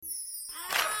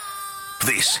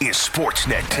This is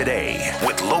Sportsnet Today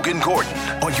with Logan Gordon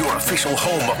on your official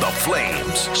home of the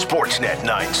Flames. Sportsnet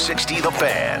 960 The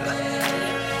Fan.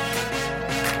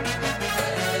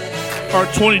 Our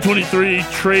 2023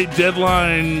 trade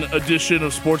deadline edition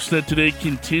of Sportsnet Today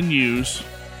continues.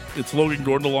 It's Logan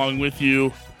Gordon along with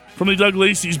you from the Doug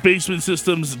Lacey's Basement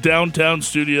Systems downtown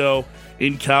studio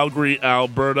in Calgary,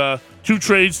 Alberta. 2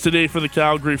 trades today for the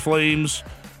Calgary Flames.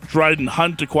 Dryden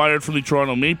Hunt acquired from the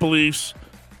Toronto Maple Leafs.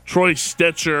 Troy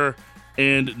Stetcher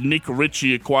and Nick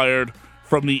Ritchie acquired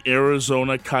from the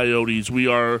Arizona Coyotes. We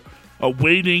are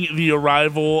awaiting the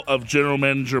arrival of General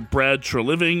Manager Brad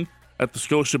Treliving at the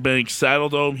Scotiabank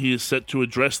Saddledome. He is set to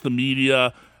address the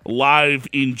media live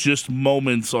in just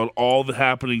moments on all the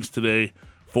happenings today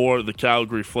for the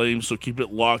Calgary Flames. So keep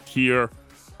it locked here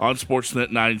on Sportsnet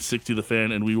 960 The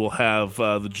Fan, and we will have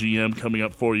the GM coming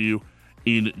up for you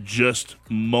in just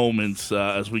moments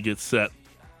as we get set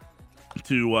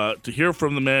to hear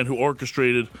from the man who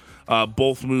orchestrated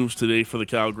both moves today for the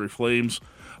Calgary Flames.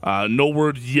 No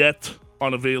word yet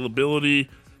on availability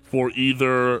for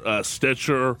either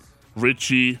Stetcher,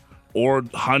 Ritchie, or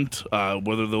Hunt,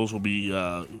 whether those will be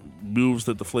moves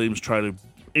that the Flames try to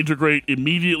integrate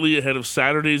immediately ahead of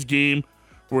Saturday's game.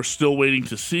 We're still waiting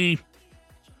to see.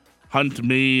 Hunt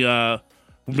may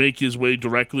make his way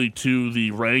directly to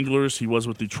the Wranglers. He was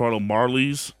with the Toronto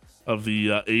Marlies of the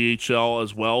AHL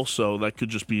as well, so that could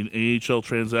just be an AHL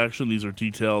transaction. These are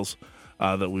details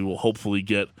that we will hopefully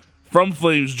get from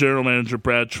Flames General Manager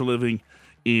Brad Treliving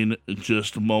in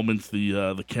just moments.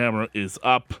 The camera is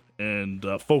up and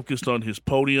focused on his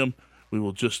podium. We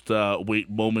will just wait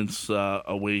moments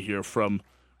away here from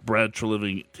Brad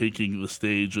Treliving taking the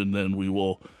stage, and then we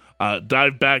will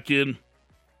dive back in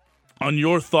on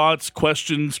your thoughts,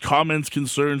 questions, comments,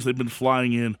 concerns. They've been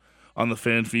flying in on the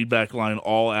fan feedback line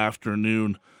all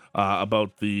afternoon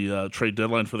about the trade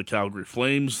deadline for the Calgary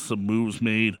Flames. Some moves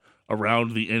made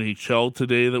around the NHL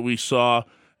today that we saw.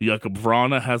 Jakub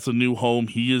Vrana has a new home.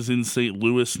 He is in St.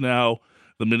 Louis now.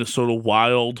 The Minnesota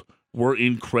Wild were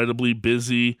incredibly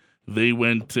busy. They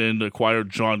went and acquired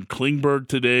John Klingberg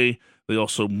today. They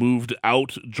also moved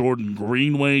out Jordan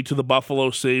Greenway to the Buffalo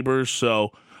Sabres.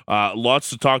 So lots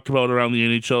to talk about around the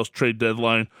NHL's trade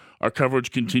deadline. Our coverage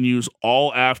continues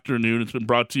all afternoon. It's been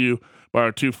brought to you by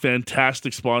our 2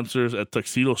 fantastic sponsors at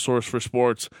Tuxedo Source for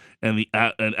Sports and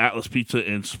and Atlas Pizza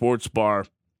and Sports Bar.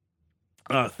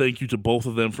 Thank you to both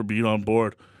of them for being on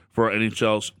board for our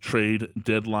NHL's trade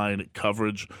deadline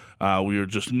coverage. We are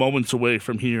just moments away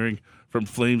from hearing from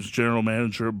Flames General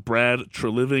Manager Brad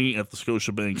Treliving at the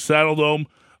Scotiabank Saddledome.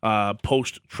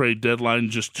 Post-trade deadline,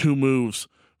 just 2 moves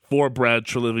for Brad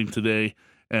Treliving today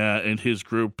and his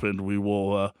group, and we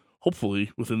will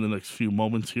hopefully within the next few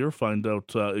moments here find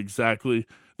out exactly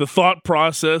the thought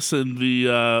process and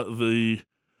the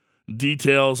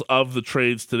details of the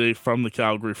trades today from the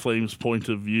Calgary Flames point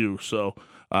of view. So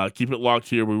keep it locked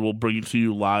here. We will bring it to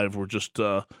you live. We're just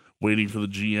waiting for the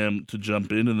GM to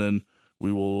jump in, and then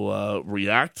we will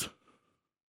react,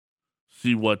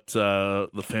 see what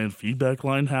the fan feedback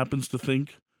line happens to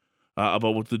think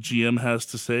about what the GM has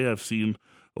to say. I've seen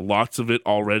lots of it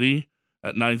already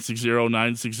at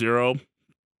 960-960.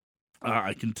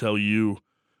 I can tell you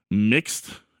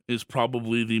mixed is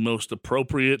probably the most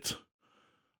appropriate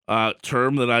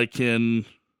term that I can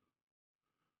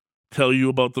tell you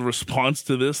about the response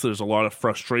to this. There's a lot of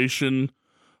frustration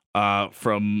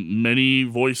from many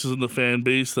voices in the fan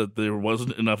base that there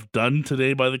wasn't enough done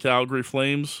today by the Calgary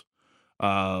Flames.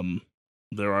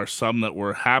 There are some that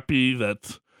were happy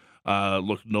that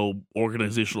no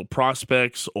organizational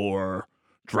prospects or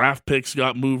draft picks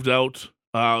got moved out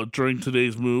during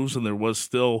today's moves, and there was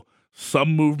still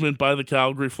some movement by the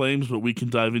Calgary Flames, but we can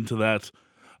dive into that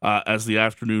as the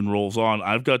afternoon rolls on.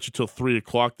 I've got you till 3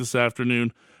 o'clock this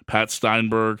afternoon. Pat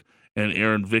Steinberg and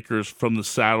Aaron Vickers from the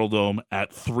Saddledome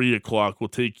at 3 o'clock will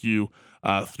take you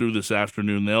through this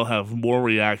afternoon. They'll have more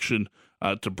reaction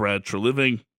to Brad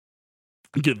Treliving,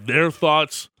 get their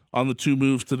thoughts on the 2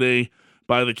 moves today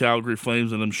by the Calgary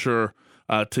Flames, and I'm sure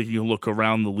taking a look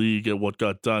around the league at what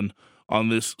got done on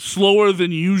this slower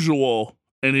than usual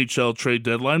NHL trade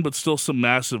deadline, but still some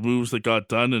massive moves that got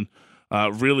done, and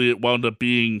really it wound up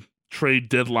being trade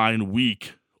deadline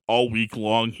week all week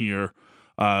long here.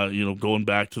 Going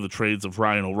back to the trades of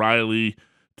Ryan O'Reilly,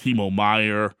 Timo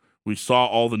Meier. We saw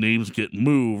all the names get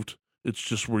moved. It's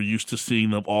just we're used to seeing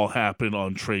them all happen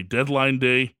on trade deadline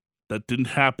day. That didn't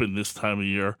happen this time of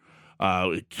year.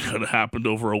 It could have happened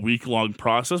over a week-long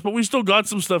process, but we still got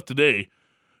some stuff today.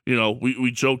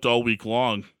 We joked all week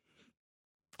long,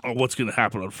 what's going to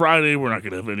happen on Friday? We're not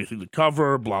going to have anything to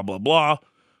cover, blah, blah, blah.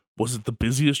 Was it the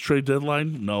busiest trade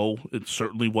deadline? No, it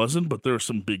certainly wasn't, but there are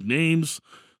some big names,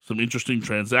 some interesting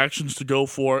transactions to go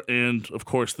for, and, of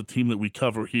course, the team that we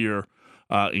cover here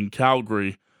in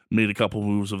Calgary made a couple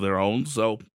moves of their own,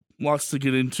 so lots to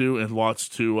get into and lots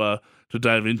to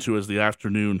dive into as the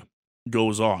afternoon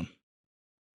goes on.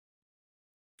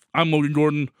 I'm Logan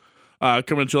Gordon,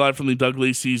 coming at you live from the Doug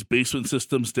Lacey's Basement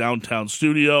Systems downtown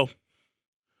studio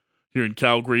here in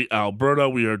Calgary, Alberta.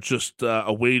 We are just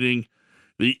awaiting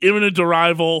the imminent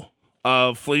arrival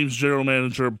of Flames general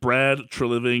manager Brad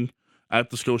Treliving at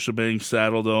the Scotiabank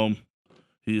Saddledome.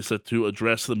 He is set to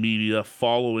address the media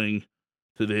following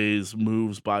today's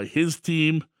moves by his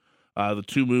team. The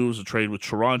two moves, a trade with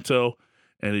Toronto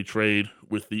and a trade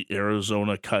with the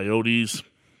Arizona Coyotes.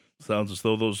 Sounds as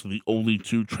though those are the only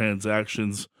two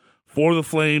transactions for the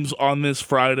Flames on this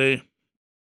Friday.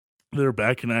 They're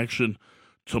back in action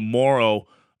tomorrow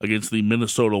against the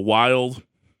Minnesota Wild.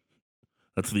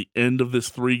 That's the end of this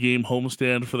 3-game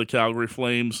homestand for the Calgary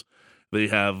Flames. They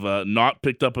have not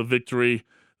picked up a victory.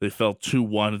 They fell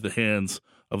 2-1 at the hands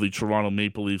of the Toronto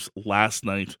Maple Leafs last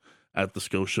night at the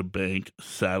Scotiabank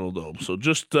Saddledome. So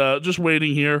just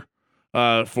waiting here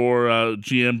for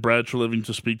GM Brad Treliving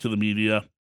to speak to the media.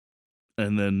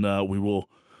 And then we will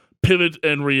pivot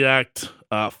and react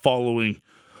following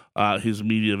his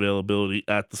media availability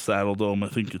at the Saddledome. I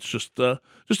think it's just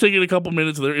taking a couple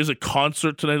minutes. There is a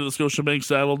concert tonight at the Scotiabank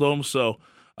Saddledome, so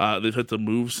they've had to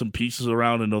move some pieces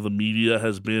around. I know the media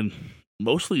has been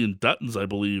mostly in Dutton's, I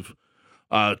believe,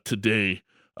 today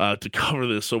to cover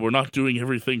this. So we're not doing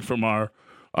everything from our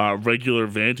regular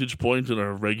vantage point and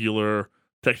our regular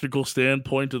technical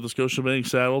standpoint at the Scotiabank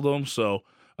Saddledome. So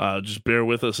just bear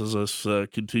with us as this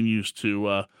continues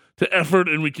to effort,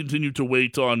 and we continue to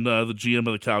wait on the GM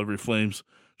of the Calgary Flames.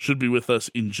 Should be with us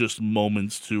in just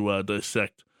moments to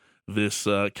dissect this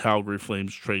Calgary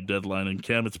Flames trade deadline. And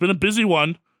Cam, it's been a busy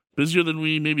one, busier than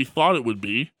we maybe thought it would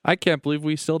be. I can't believe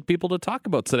we still had people to talk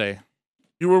about today.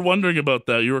 You were wondering about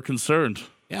that. You were concerned.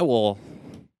 Yeah, well,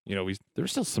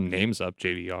 there's still some names up.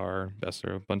 JVR,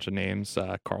 Besser, a bunch of names.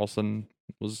 Carlson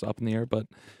was up in the air, but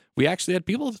we actually had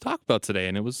people to talk about today,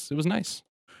 and it was nice.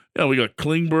 Yeah, we got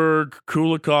Klingberg,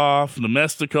 Kulikov,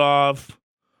 Nemestikov,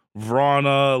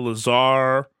 Vrana,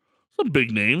 Lazar. Some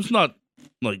big names. Not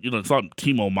it's not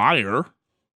Timo Meier.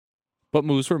 But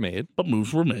moves were made.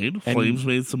 Flames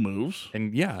made some moves.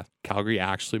 And yeah, Calgary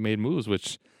actually made moves,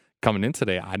 which coming in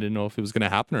today, I didn't know if it was going to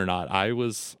happen or not. I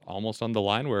was almost on the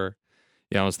line where,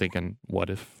 I was thinking, what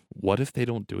if they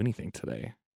don't do anything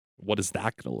today? What is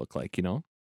that going to look like,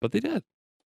 But they did.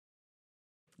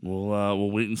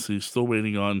 We'll wait and see. Still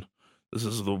waiting on. This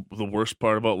is the worst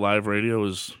part about live radio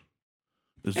is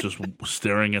just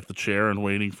staring at the chair and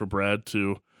waiting for Brad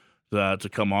to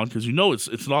come on, because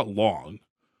it's not long.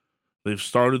 They've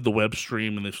started the web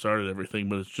stream and they've started everything,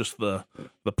 but it's just the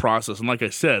process. And like I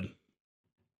said,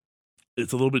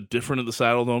 it's a little bit different at the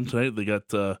Saddledome tonight. They got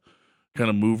kind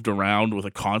of moved around with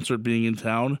a concert being in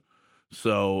town,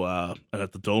 so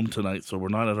at the Dome tonight. So we're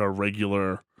not at our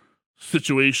regular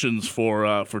situations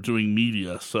for doing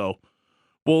media. So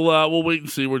we'll wait and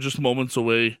see. We're just moments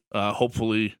away,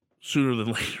 hopefully sooner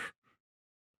than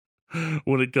later,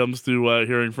 when it comes to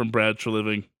hearing from Brad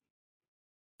Treliving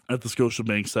at the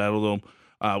Scotiabank Saddledome.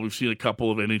 We've seen a couple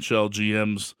of NHL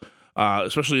GMs,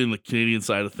 especially in the Canadian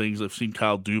side of things. I've seen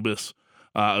Kyle Dubas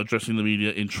addressing the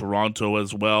media in Toronto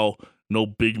as well. No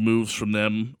big moves from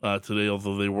them today,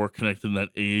 although they were connected in that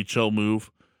AHL move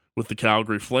with the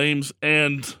Calgary Flames.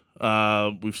 And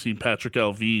we've seen Patrick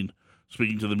Alvin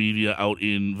speaking to the media out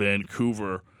in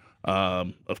Vancouver.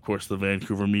 Of course, the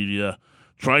Vancouver media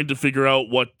trying to figure out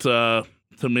what to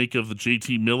make of the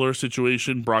JT Miller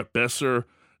situation. Brock Besser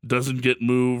doesn't get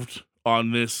moved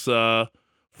on this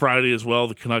Friday as well.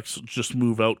 The Canucks just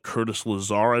move out Curtis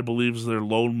Lazar, I believe, is their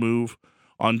lone move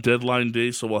on deadline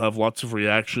day. So we'll have lots of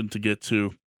reaction to get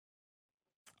to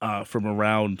from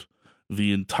around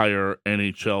the entire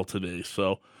NHL today.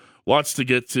 So lots to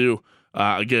get to.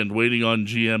 Again, waiting on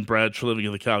GM Brad Treliving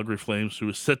of the Calgary Flames, who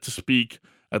is set to speak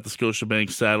at the Scotiabank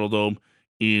Saddledome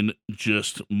in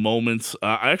just moments.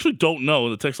 I actually don't know.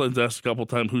 The text line's asked a couple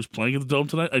times who's playing at the Dome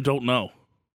tonight. I don't know.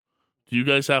 Do you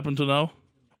guys happen to know?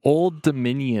 Old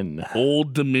Dominion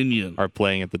are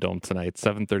playing at the Dome tonight,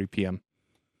 7:30 p.m.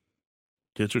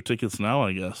 Get your tickets now,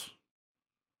 I guess.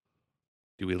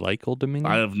 Do we like Old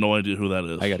Dominion? I have no idea who that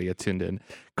is. I got to get tuned in.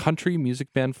 Country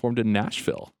music band formed in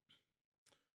Nashville.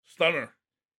 Stunner.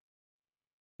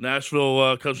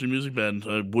 Nashville country music band.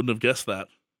 I wouldn't have guessed that.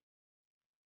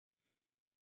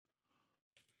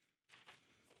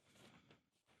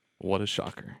 What a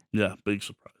shocker. Yeah, big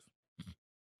surprise.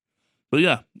 But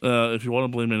yeah, if you want to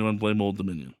blame anyone, blame Old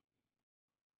Dominion.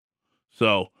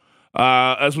 So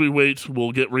as we wait,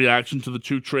 we'll get reaction to the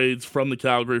two trades from the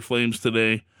Calgary Flames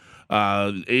today.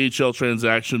 AHL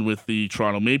transaction with the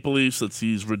Toronto Maple Leafs that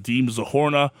sees Radim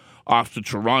Zahorna off to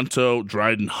Toronto.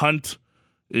 Dryden Hunt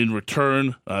in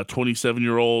return,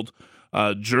 27-year-old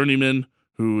journeyman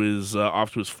who is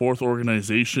off to his fourth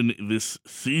organization this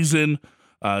season.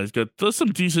 He's got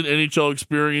some decent NHL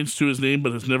experience to his name,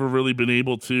 but has never really been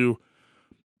able to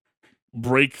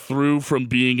break through from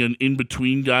being an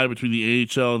in-between guy between the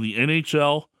AHL and the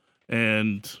NHL.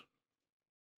 And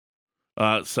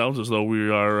it sounds as though we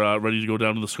are ready to go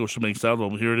down to the Scotiabank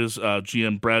Saddledome. Here it is,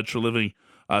 GM Brad Treliving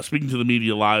speaking to the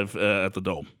media live at the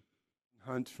Dome.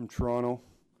 Hunt from Toronto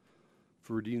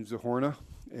for Radim Zahorna,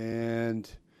 and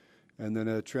then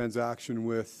a transaction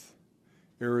with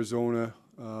Arizona,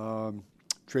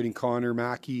 trading Connor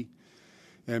Mackey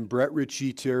and Brett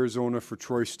Ritchie to Arizona for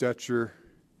Troy Stetcher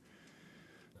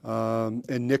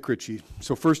and Nick Ritchie.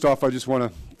 So first off, I just want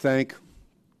to thank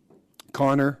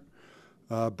Connor,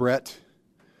 Brett,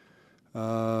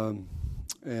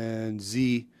 and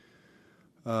Z,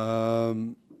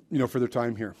 for their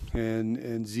time here.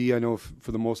 And Z, I know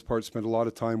for the most part, spent a lot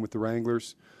of time with the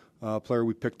Wranglers, player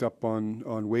we picked up on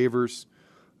waivers,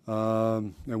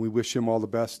 and we wish him all the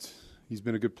best. He's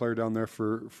been a good player down there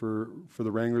for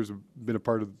the Wranglers, been a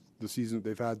part of the season that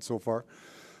they've had so far.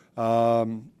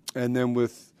 And then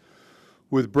with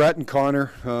Brett and Connor,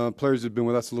 players that have been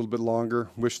with us a little bit longer,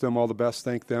 wish them all the best,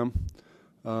 thank them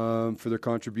for their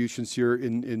contributions here.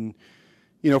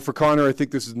 For Connor, I think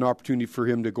this is an opportunity for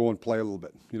him to go and play a little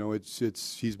bit.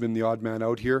 He's been the odd man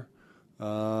out here,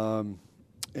 and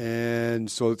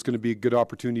so it's going to be a good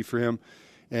opportunity for him.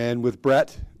 And with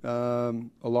Brett, a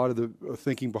lot of the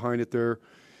thinking behind it there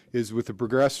is with the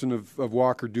progression of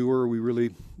Walker Dewar. We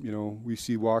really, we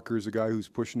see Walker as a guy who's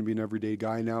pushing to be an everyday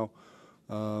guy now.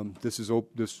 This sort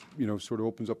of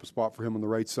opens up a spot for him on the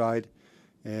right side,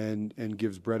 and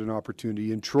gives Brett an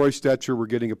opportunity. And Troy Stetcher, we're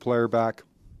getting a player back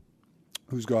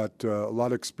who's got a lot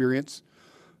of experience.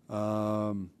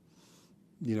 Has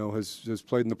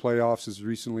played in the playoffs as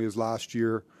recently as last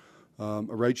year. A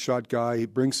right shot guy. He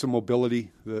brings some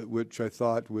mobility, which I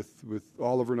thought with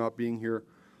Oliver not being here,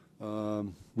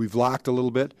 we've lacked a little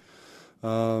bit.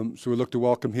 So we look to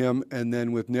welcome him. And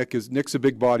then with Nick's a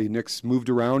big body. Nick's moved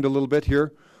around a little bit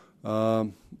here.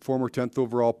 Former 10th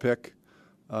overall pick.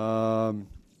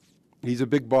 He's a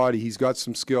big body. He's got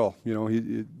some skill.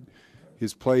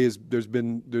 His play there's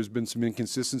been some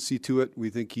inconsistency to it.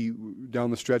 We think down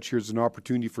the stretch here is an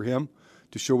opportunity for him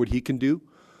to show what he can do.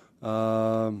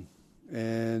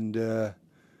 And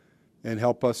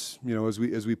help us, as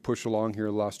we push along here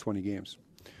the last 20 games.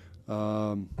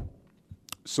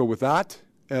 So with that,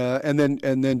 and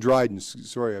then Dryden.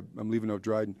 Sorry, I'm leaving out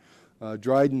Dryden.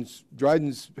 Dryden's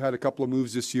had a couple of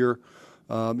moves this year.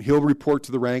 He'll report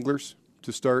to the Wranglers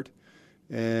to start,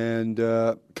 and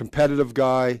competitive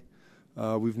guy.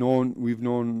 We've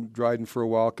known Dryden for a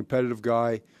while. Competitive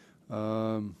guy.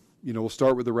 We'll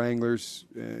start with the Wranglers.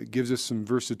 Gives us some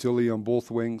versatility on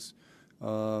both wings.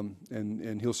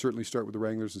 And he'll certainly start with the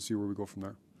Wranglers and see where we go from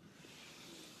there.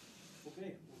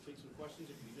 Okay, we'll take some questions.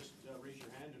 If you just raise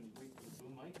your hand and wait for the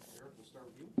boom mic. Eric, we'll start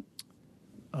with you.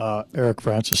 Eric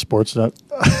Francis, Sportsnet.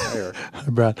 Hi, Eric. Hi,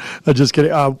 Brad. Just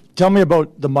kidding. Tell me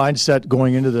about the mindset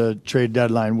going into the trade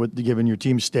deadline, given your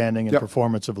team's standing and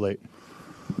performance of late.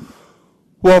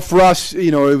 Well, for us,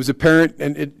 it was apparent,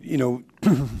 and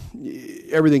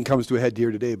everything comes to a head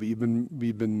here today. But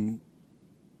we've been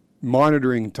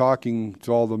monitoring and talking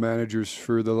to all the managers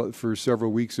for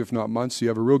several weeks, if not months. So you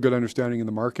have a real good understanding in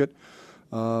the market.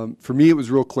 For me, it was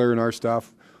real clear in our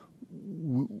staff.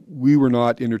 We were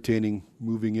not entertaining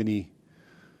moving any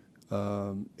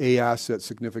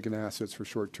significant assets for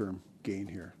short-term gain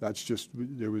here. That's just,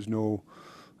 there was no,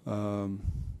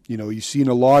 you've seen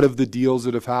a lot of the deals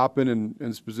that have happened,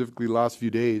 and specifically the last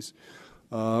few days,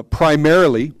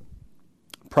 primarily,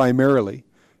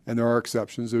 and there are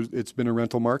exceptions, it's been a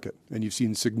rental market, and you've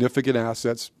seen significant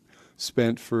assets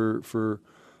spent for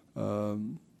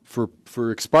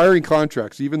expiring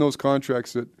contracts, even those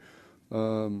contracts that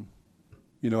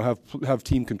have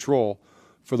team control.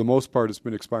 For the most part, it's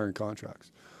been expiring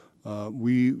contracts.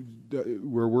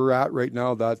 Where we're at right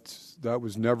now, that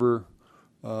was never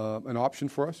an option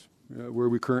for us. Where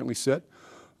we currently sit.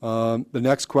 The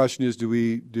next question is,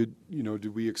 we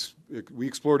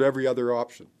explored every other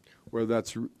option, whether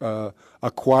that's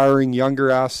acquiring younger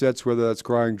assets, whether that's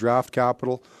acquiring draft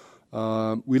capital.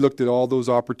 We looked at all those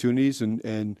opportunities,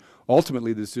 and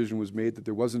ultimately the decision was made that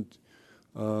there wasn't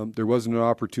an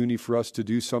opportunity for us to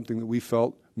do something that we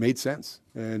felt made sense.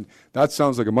 And that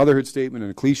sounds like a motherhood statement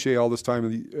and a cliche all this time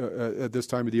at this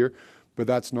time of the year, but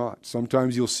that's not.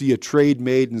 Sometimes you'll see a trade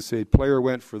made and say, player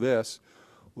went for this.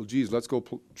 Well, geez, let's go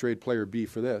trade player B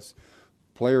for this.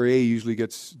 Player A usually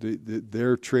gets,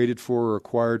 they're traded for or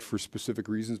acquired for specific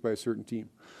reasons by a certain team.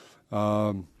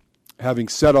 Having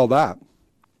said all that,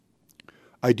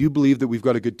 I do believe that we've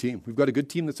got a good team. We've got a good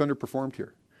team that's underperformed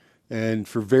here, and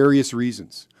for various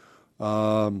reasons.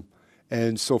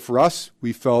 And so for us,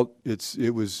 we felt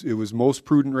it was most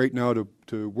prudent right now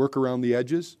to work around the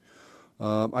edges.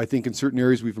 I think in certain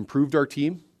areas we've improved our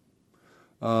team,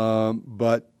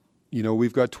 but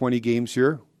we've got 20 games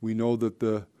here. We know that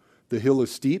the hill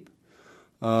is steep,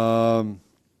 but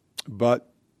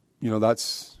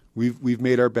that's we've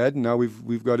made our bed, and now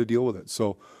we've got to deal with it.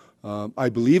 So I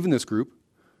believe in this group,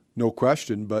 no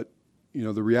question. But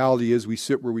the reality is we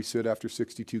sit where we sit after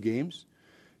 62 games,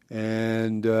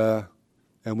 and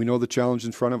we know the challenge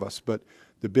in front of us. But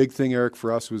the big thing, Eric,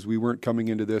 for us was we weren't coming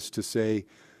into this to say,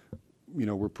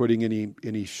 we're putting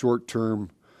any short-term,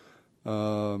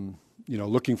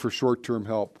 looking for short-term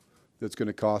help that's going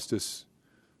to cost us,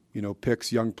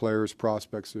 picks, young players,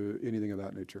 prospects, anything of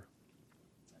that nature.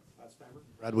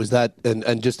 Brad, was that,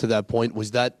 and just to that point,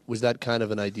 was that kind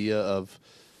of an idea of,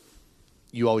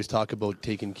 you always talk about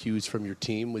taking cues from your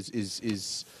team?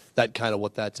 Is that kind of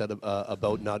what that's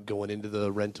about, not going into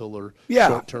the rental or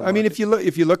short-term market? If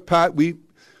you look, Pat,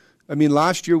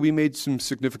 last year we made some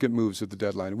significant moves at the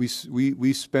deadline.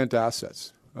 We spent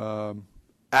assets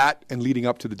at and leading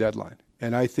up to the deadline,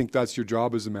 and I think that's your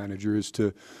job as a manager, is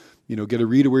to, get a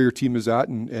read of where your team is at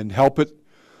and help it.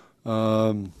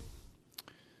 Help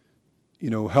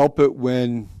it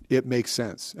when it makes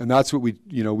sense, and that's what we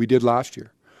did last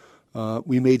year.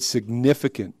 We made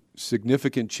significant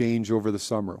change over the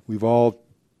summer. We've all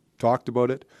talked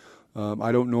about it.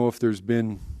 I don't know if there's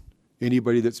been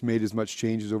anybody that's made as much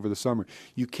changes over the summer.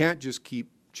 You can't just keep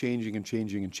changing and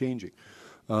changing and changing.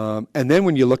 And then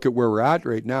when you look at where we're at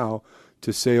right now,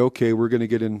 to say, okay, we're going to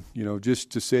get in, just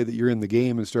to say that you're in the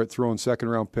game and start throwing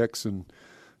second-round picks and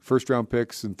first-round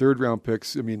picks and third-round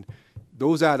picks,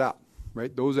 those add up,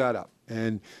 right? Those add up.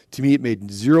 And to me, it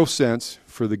made zero sense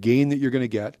for the gain that you're going to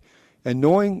get, and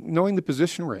knowing the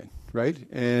position we're in, right?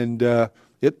 And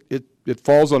it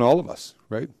falls on all of us,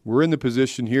 right? We're in the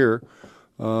position here.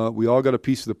 We all got a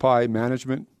piece of the pie: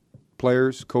 management,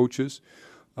 players, coaches,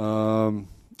 and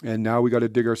now we got to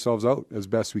dig ourselves out as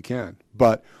best we can.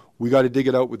 But we got to dig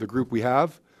it out with the group we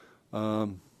have.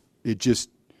 It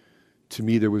just, to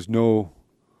me, there was no,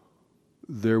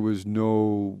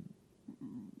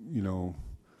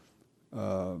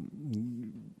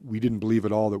 we didn't believe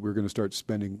at all that we were going to start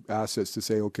spending assets to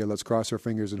say, okay, let's cross our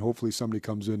fingers and hopefully somebody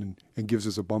comes in and gives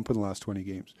us a bump in the last 20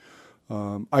 games.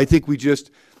 I think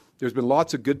there's been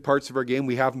lots of good parts of our game.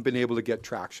 We haven't been able to get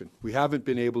traction. We haven't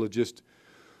been able to just,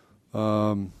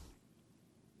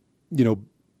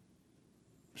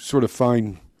 sort of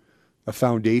find a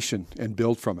foundation and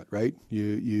build from it, right?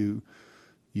 We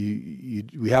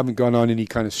haven't gone on any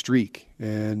kind of streak.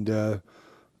 And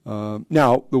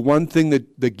now, the one thing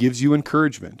that gives you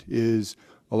encouragement is,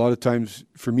 a lot of times,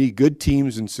 for me, good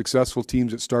teams and successful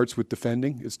teams, it starts with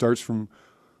defending. It starts from,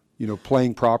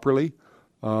 playing properly.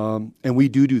 And we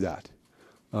do that.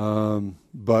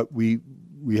 But we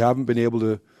haven't been able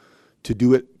to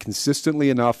do it consistently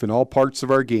enough in all parts of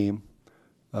our game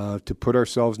to put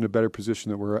ourselves in a better position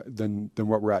than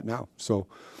what we're at now. So,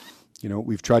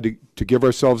 we've tried to give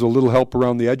ourselves a little help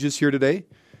around the edges here today,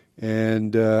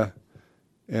 and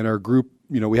our group,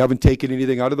 we haven't taken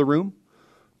anything out of the room,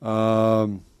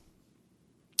 and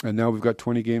now we've got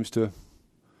 20 games to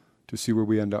see where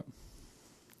we end up.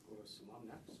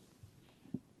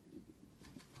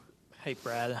 Hey,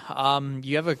 Brad.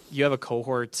 You have a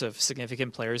cohort of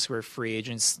significant players who are free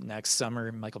agents next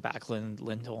summer: Michael Backlund,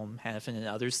 Lindholm, Hanifin, and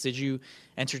others. Did you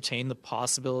entertain the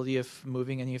possibility of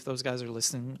moving any of those guys, or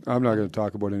listening? I'm not going to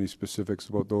talk about any specifics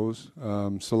about those.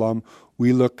 Salam,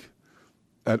 we look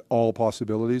at all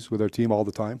possibilities with our team all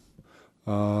the time.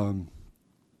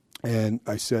 And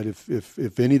I said,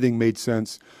 if anything made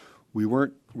sense, we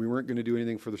weren't going to do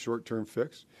anything for the short-term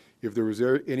fix. If there was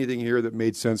anything here that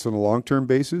made sense on a long-term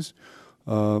basis,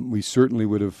 we certainly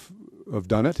would have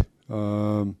done it.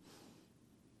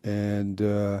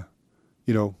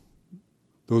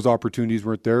 Those opportunities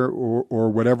weren't there, or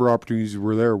whatever opportunities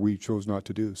were there, we chose not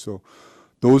to do. So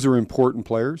those are important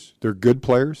players. They're good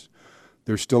players.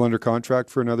 They're still under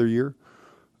contract for another year.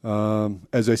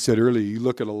 As I said earlier, you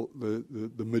look at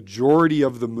the majority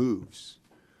of the moves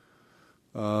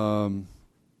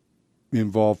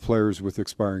involve players with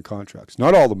expiring contracts.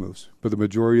 Not all the moves, but the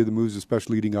majority of the moves,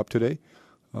 especially leading up today,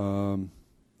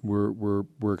 were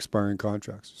expiring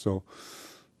contracts. So,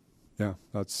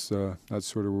 that's sort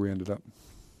of where we ended up.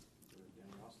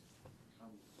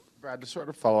 Brad, to sort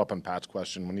of follow up on Pat's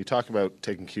question, when you talk about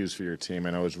taking cues for your team,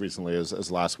 I know as recently as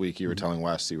last week you were telling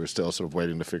Wes you were still sort of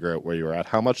waiting to figure out where you were at.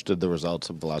 How much did the results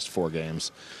of the last 4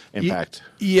 games impact?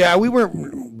 Yeah, we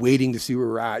weren't waiting to see where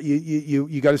we're at.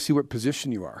 You got to see what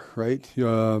position you are, right?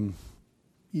 You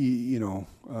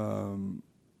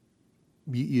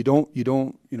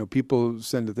don't. People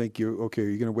tend to think you're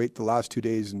going to wait the last 2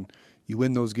 days and you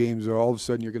win those games, or all of a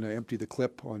sudden you're going to empty the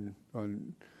clip on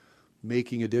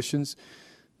making additions.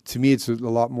 To me, it's a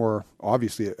lot more,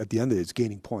 obviously, at the end of it, it's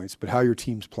gaining points, but how your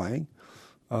team's playing,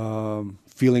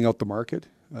 feeling out the market.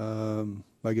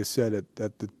 Like I said,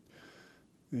 at the,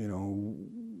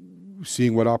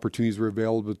 seeing what opportunities were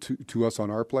available to us on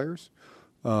our players.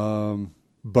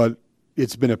 But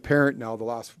it's been apparent now the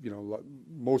last,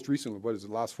 most recently, the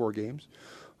last 4 games?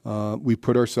 We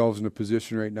put ourselves in a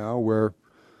position right now where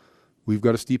we've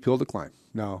got a steep hill to climb.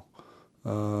 Now,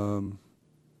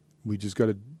 we got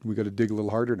to dig a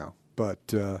little harder now.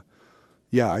 But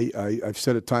I've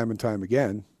said it time and time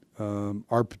again.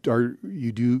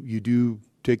 You do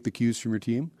take the cues from your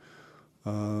team.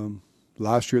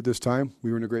 Last year at this time, we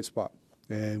were in a great spot,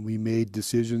 and we made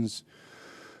decisions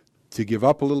to give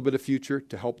up a little bit of future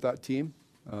to help that team.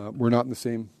 We're not in the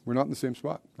same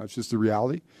spot. That's just the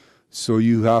reality. So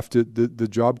you have to. The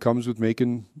job comes with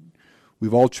making.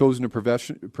 We've all chosen a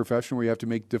profession where you have to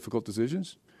make difficult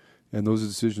decisions. And those are the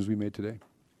decisions we made today.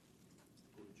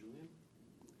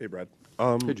 Hey, Brad.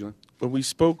 Hey, Julian. When we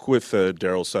spoke with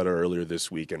Daryl Sutter earlier this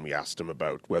week and we asked him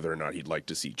about whether or not he'd like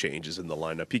to see changes in the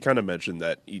lineup, he kind of mentioned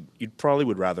that he probably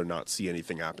would rather not see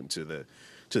anything happen to the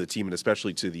team and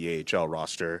especially to the AHL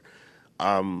roster.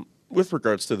 With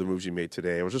regards to the moves you made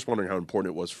today, I was just wondering how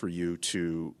important it was for you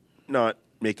to not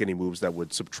make any moves that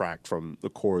would subtract from the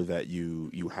core that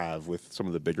you have with some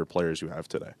of the bigger players you have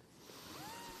today.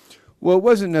 Well, it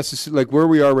wasn't necessarily like where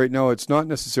we are right now. It's not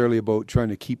necessarily about trying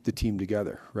to keep the team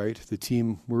together, right? The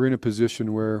team, we're in a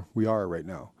position where we are right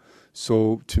now.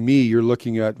 So to me, you're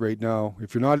looking at right now.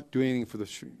 If you're not doing anything for the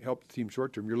help the team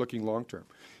short term, you're looking long term.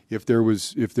 If there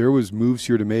was moves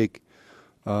here to make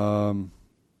to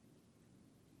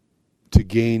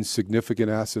gain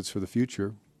significant assets for the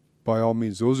future, by all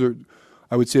means,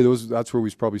 that's where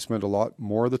we probably spent a lot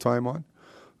more of the time on.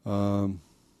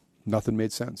 Nothing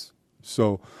made sense.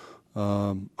 So.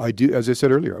 As I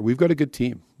said earlier, we've got a good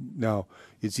team. Now,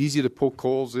 it's easy to poke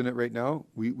holes in it right now.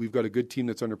 We've got a good team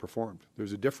that's underperformed.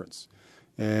 There's a difference.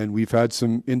 And we've had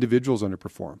some individuals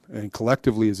underperform. And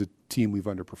collectively as a team, we've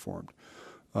underperformed.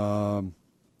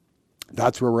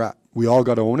 That's where we're at. We all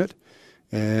got to own it.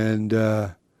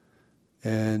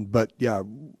 But yeah,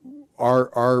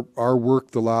 our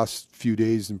work the last few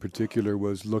days in particular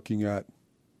was looking at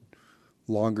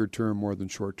longer term more than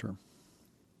short term.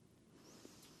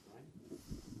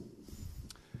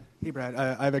 Hey, Brad.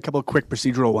 I have a couple of quick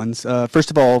procedural ones. First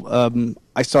of all,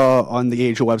 I saw on the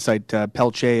AHL website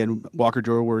Pelche and Walker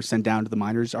Joe were sent down to the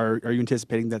minors. Are you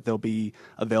anticipating that they'll be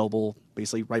available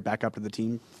basically right back up to the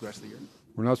team for the rest of the year?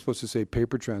 We're not supposed to say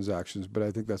paper transactions, but I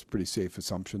think that's a pretty safe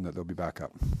assumption that they'll be back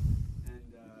up.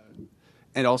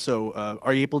 And also,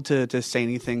 are you able to say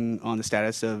anything on the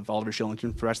status of Oliver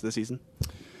Shillington for the rest of the season?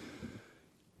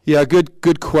 Yeah,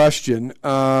 good question.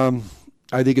 I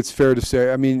think it's fair to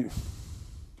say. I mean,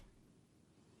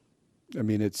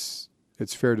 it's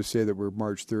fair to say that we're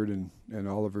March 3rd and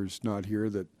Oliver's not here.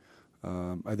 That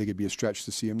I think it'd be a stretch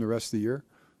to see him the rest of the year.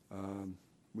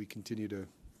 We continue to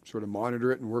sort of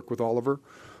monitor it and work with Oliver,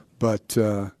 but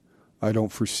I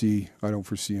don't foresee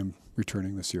him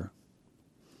returning this year.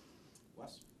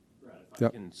 I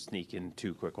can sneak in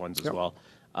 2 quick ones as well.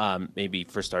 Maybe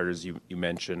for starters, you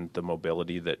mentioned the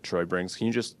mobility that Troy brings. Can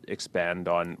you just expand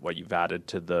on what you've added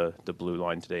to the blue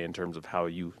line today in terms of how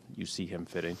you see him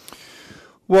fitting?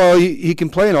 Well, he can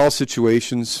play in all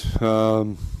situations. I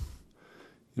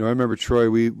remember Troy.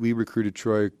 We recruited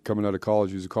Troy coming out of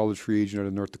college. He was a college free agent out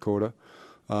of North Dakota.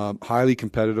 Highly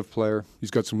competitive player.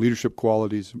 He's got some leadership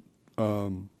qualities.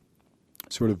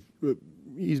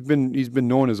 He's been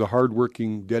known as a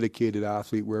hardworking, dedicated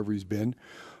athlete wherever he's been.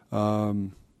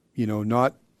 Not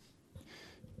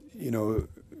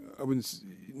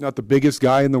the biggest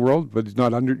guy in the world, but he's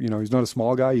not he's not a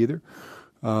small guy either.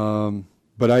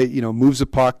 But moves the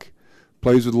puck,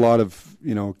 plays with a lot of,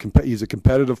 he's a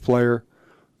competitive player,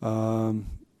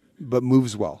 but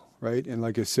moves well, right? And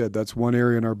like I said, that's one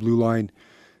area in our blue line.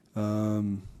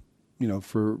 For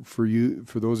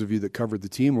those of you that covered the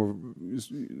team over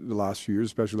the last few years,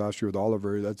 especially last year with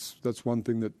Oliver, that's one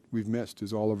thing that we've missed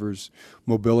is Oliver's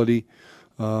mobility.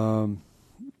 Troy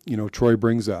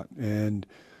brings that, and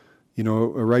a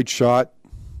right shot,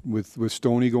 with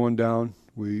Stoney going down,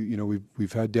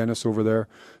 we've had Dennis over there,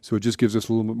 so it just gives us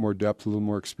a little bit more depth, a little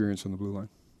more experience on the blue line.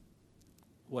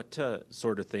 What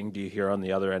sort of thing do you hear on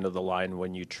the other end of the line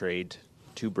when you trade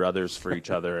two brothers for each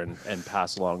other and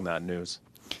pass along that news?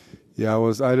 Yeah,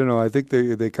 I don't know. I think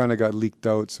they kind of got leaked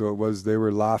out, so they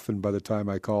were laughing by the time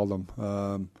I called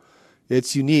them.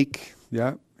 It's unique,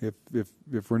 yeah.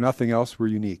 If we're nothing else, we're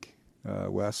unique,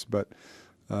 Wes. But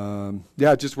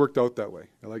it just worked out that way.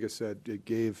 Like I said, I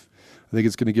think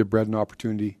it's going to give Brett an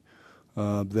opportunity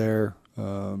there.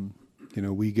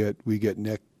 We get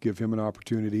Nick, give him an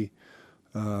opportunity.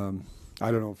 I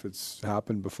don't know if it's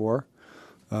happened before.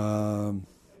 So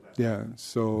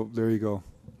there you go.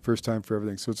 First time for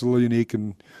everything. So it's a little unique,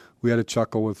 and I had a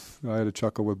chuckle with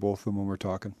both of them when we're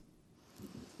talking.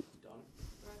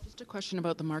 Just a question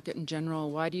about the market in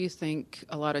general. Why do you think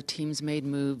a lot of teams made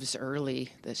moves early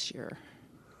this year?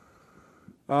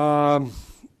 Well,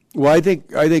 I think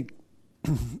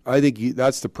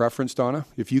that's the preference, Donna.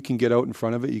 If you can get out in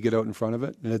front of it, you get out in front of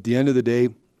it. And at the end of the day,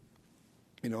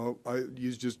 I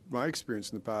use just my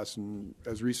experience in the past and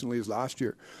as recently as last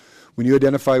year. When you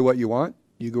identify what you want,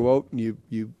 you go out and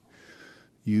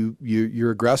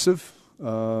you're aggressive,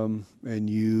 and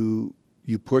you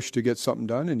push to get something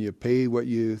done, and you pay what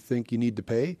you think you need to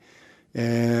pay.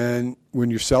 And when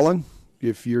you're selling,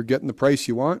 if you're getting the price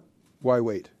you want, why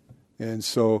wait? And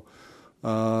so,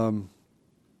 and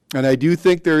I do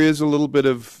think there is a little bit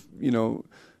of,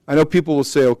 I know people will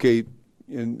say, okay,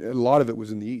 and a lot of it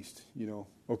was in the East,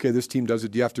 okay, this team does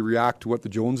it. Do you have to react to what the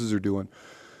Joneses are doing?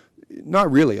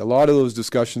 Not really. A lot of those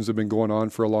discussions have been going on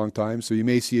for a long time. So you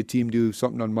may see a team do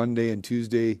something on Monday, and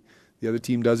Tuesday the other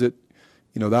team does it.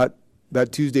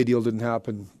 That Tuesday deal didn't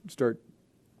happen. Start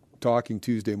talking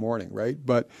Tuesday morning, right?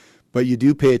 But you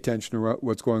do pay attention to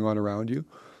what's going on around you.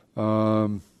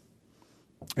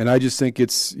 And I just think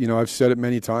it's, I've said it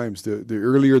many times, the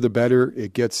earlier the better.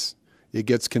 It gets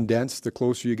condensed the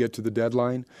closer you get to the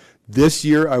deadline. This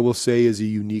year, I will say, is a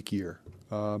unique year.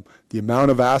 The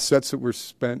amount of assets that were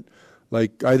spent, I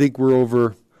think we're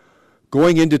over,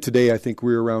 going into today, I think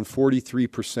we're around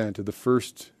 43% of the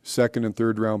first, second, and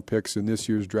third round picks in this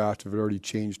year's draft have already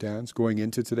changed hands going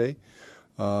into today.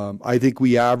 I think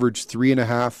we averaged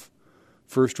 3.5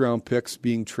 first round picks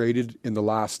being traded in the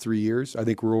last 3 years. I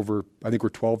think we're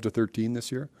 12 to 13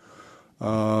 this year.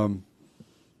 In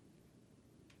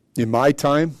my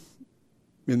time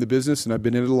in the business, and I've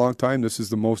been in it a long time, this is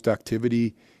the most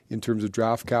activity in terms of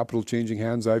draft capital changing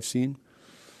hands I've seen.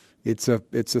 It's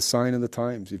a sign of the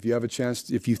times. If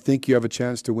you think you have a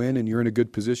chance to win and you're in a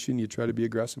good position, you try to be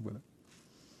aggressive with it.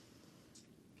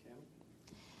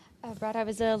 Brad, I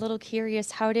was a little curious.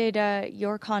 How did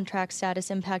your contract status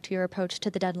impact your approach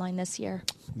to the deadline this year?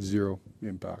 Zero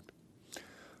impact.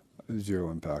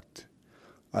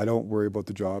 I don't worry about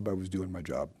the job. I was doing my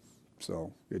job.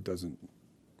 So it doesn't.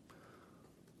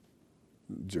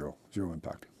 Zero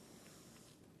impact.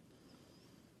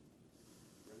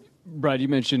 Brad, you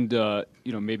mentioned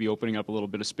maybe opening up a little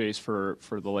bit of space for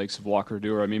the likes of Walker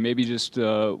Duehr. I mean, maybe just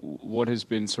what has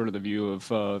been sort of the view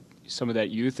of some of that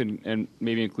youth, and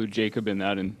maybe include Jacob in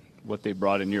that and what they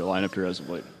brought in your lineup here as of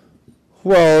late.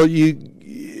 Well,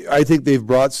 I think they've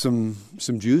brought some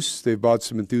juice. They've brought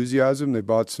some enthusiasm. They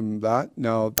brought some that.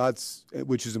 Now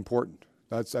which is important.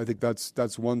 I think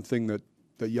that's one thing that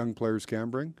young players can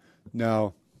bring.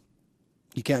 Now,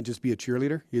 you can't just be a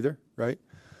cheerleader either, right?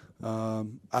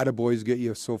 Attaboys get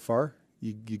you so far.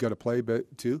 You got to play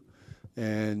too,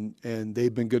 and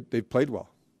they've been good. They've played well.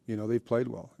 They've played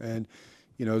well. And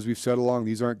as we've said along,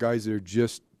 these aren't guys that are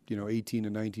just 18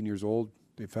 and 19 years old.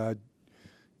 They've had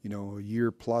a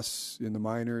year plus in the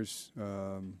minors.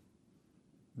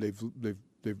 They've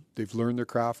learned their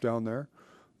craft down there.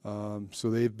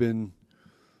 So they've had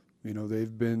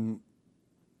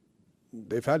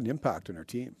an impact on our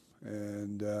team,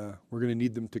 and we're going to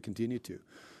need them to continue to.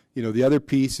 The other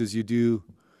piece is you do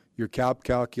your cap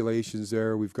calculations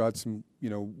there. We've got some,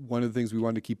 one of the things we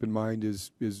want to keep in mind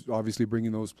is obviously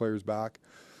bringing those players back.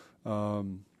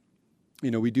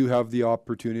 We do have the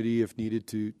opportunity, if needed,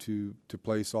 to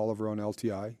place Oliver on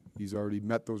LTI. He's already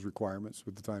met those requirements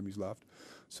with the time he's left.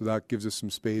 So that gives us some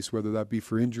space, whether that be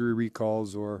for injury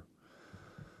recalls or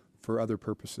for other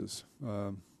purposes,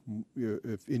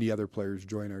 if any other players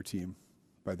join our team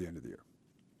by the end of the year.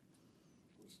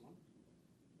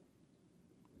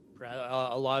 Brad,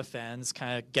 a lot of fans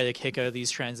kind of get a kick out of these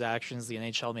transactions. The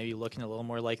NHL maybe looking a little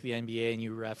more like the NBA, and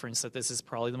you referenced that this is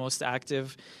probably the most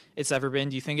active it's ever been.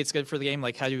 Do you think it's good for the game?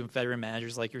 Like, how do veteran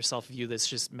managers like yourself view this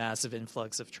just massive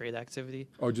influx of trade activity?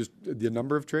 Oh, just the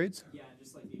number of trades? Yeah,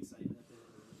 just like the excitement that are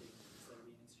being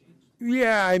exchanged.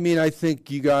 Yeah, I mean, I think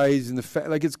you guys in the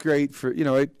like it's great for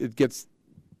it gets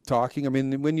talking. I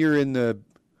mean, when you're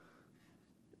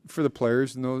for the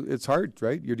players, it's hard,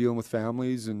 right? You're dealing with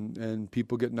families and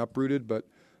people getting uprooted, but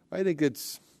I think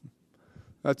that's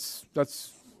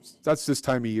this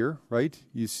time of year, right?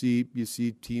 You see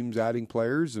teams adding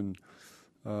players and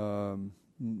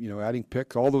adding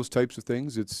picks, all those types of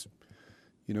things. It's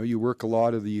you work a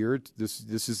lot of the year.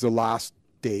 This is the last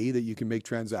day that you can make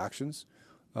transactions.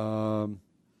 So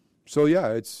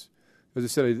yeah, it's as I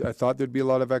said, I thought there'd be a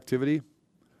lot of activity.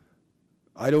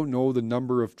 I don't know the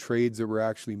number of trades that were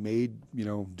actually made,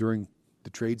 during the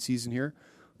trade season here,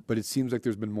 but it seems like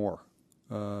there's been more.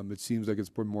 It seems like it's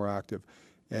been more active,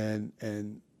 and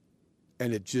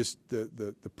it just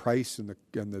the price and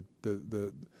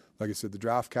the like I said, the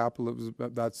draft capital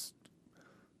that's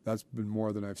been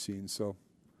more than I've seen. So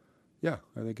yeah,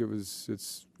 I think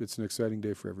it's an exciting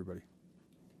day for everybody.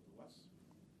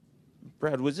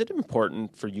 Brad, was it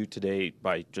important for you today,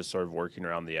 by just sort of working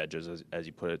around the edges, as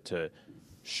you put it, to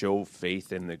show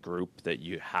faith in the group that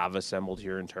you have assembled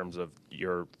here in terms of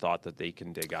your thought that they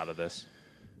can dig out of this?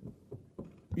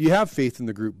 You have faith in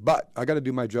the group, but I got to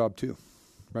do my job too,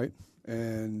 right?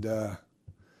 And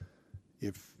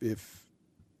and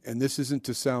this isn't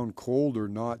to sound cold or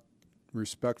not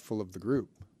respectful of the group,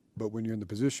 but when you're in the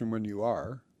position when you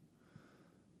are,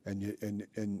 and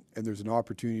there's an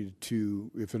opportunity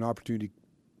if an opportunity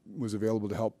was available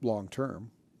to help long term,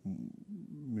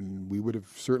 we would have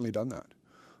certainly done that.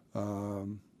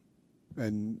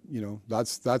 And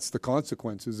that's the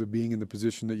consequences of being in the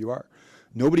position that you are.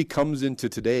 Nobody comes into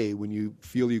today when you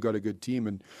feel you got a good team,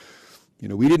 and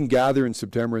we didn't gather in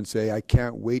September and say, I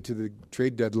can't wait to the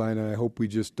trade deadline and I hope we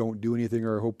just don't do anything,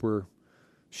 or I hope we're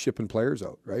shipping players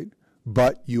out, right?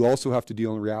 But you also have to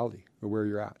deal in reality of where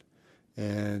you're at.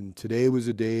 And today was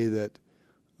a day that,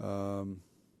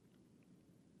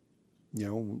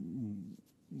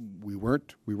 we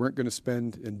weren't going to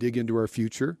spend and dig into our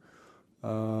future,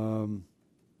 and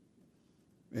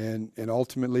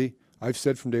ultimately, I've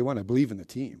said from day one, I believe in the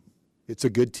team. It's a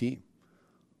good team.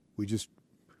 We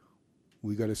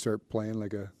got to start playing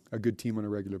like a good team on a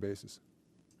regular basis.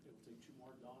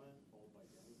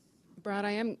 Brad,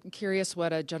 I am curious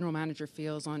what a general manager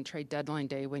feels on trade deadline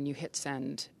day when you hit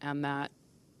send and that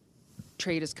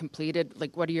trade is completed.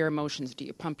 Like, what are your emotions? Do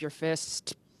you pump your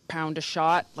fist, pound a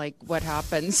shot? Like, what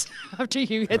happens after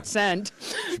you hit send?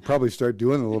 Should probably start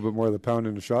doing a little bit more of the pound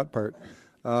and the shot part.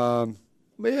 But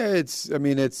yeah, it's what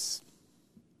it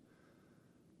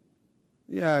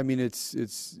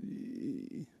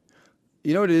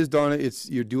is, Donna.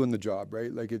 You're doing the job,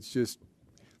 right? Like, it's just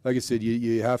like I said,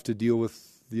 you have to deal with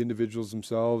the individuals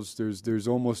themselves. There's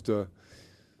almost a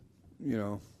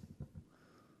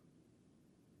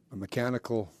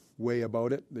mechanical way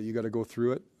about it that you got to go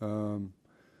through it.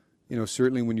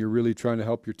 Certainly when you're really trying to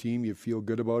help your team, you feel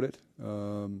good about it.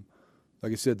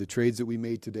 Like I said, the trades that we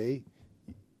made today,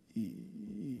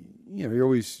 you're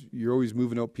always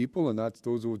moving out people, and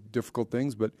those are difficult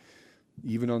things. But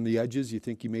even on the edges, you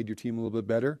think you made your team a little bit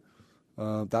better.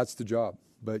 That's the job.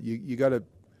 But you got to.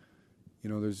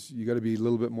 You got to be a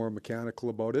little bit more mechanical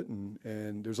about it,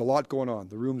 and there's a lot going on.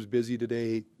 The room's busy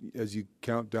today. As you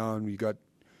count down, you got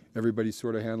everybody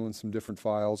sort of handling some different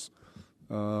files.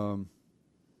 But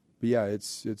yeah,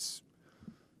 it's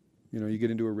you get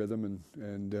into a rhythm,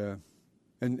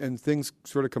 and things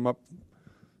sort of come up,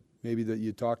 maybe that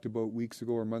you talked about weeks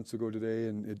ago or months ago today,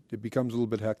 and it becomes a little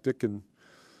bit hectic, and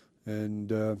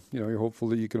you're hopeful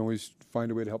that you can always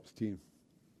find a way to help the team.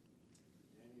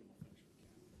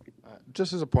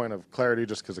 Just as a point of clarity,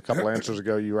 just because a couple answers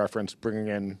ago you referenced bringing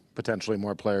in potentially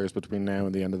more players between now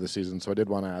and the end of the season. So I did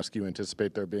want to ask you,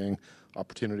 anticipate there being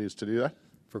opportunities to do that?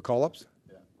 For call-ups?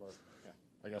 Yeah,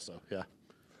 I guess so, yeah.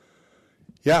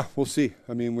 Yeah, we'll see.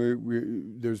 I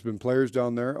mean, there's been players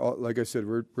down there. Like I said,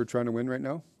 we're trying to win right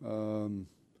now.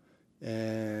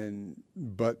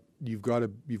 But you've got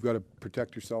to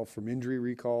protect yourself from injury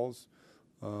recalls.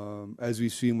 As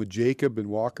we've seen with Jacob and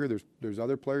Walker, there's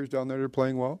other players down there that are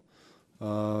playing well.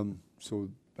 So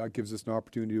that gives us an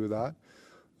opportunity with that.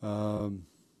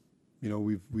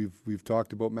 We've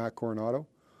talked about Matt Coronado.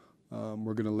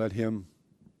 We're going to let him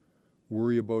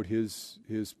worry about his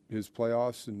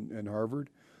playoffs and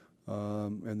Harvard,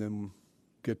 and then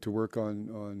get to work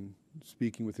on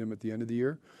speaking with him at the end of the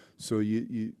year. So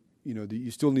you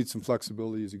still need some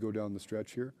flexibility as you go down the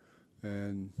stretch here,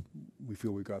 and we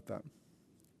feel we got that.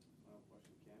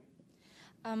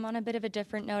 On a bit of a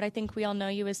different note, I think we all know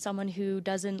you as someone who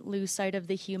doesn't lose sight of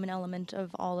the human element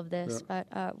of all of this. Yeah.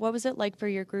 But what was it like for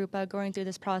your group going through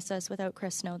this process without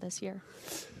Chris Snow this year?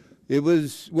 It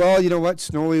was, well, you know what?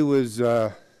 Snowy was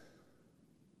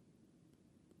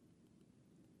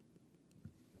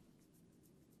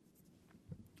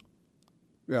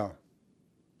Yeah.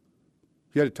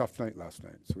 He had a tough night last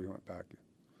night, so we went back.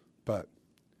 But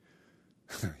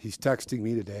he's texting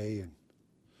me today, and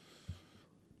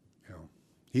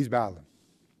he's battling,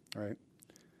 right?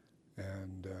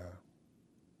 And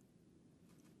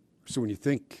so when you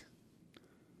think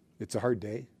it's a hard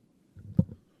day,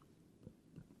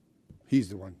 he's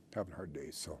the one having hard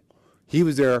days. So he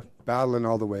was there battling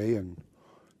all the way, and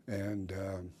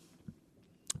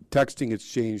texting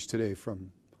exchange today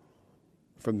from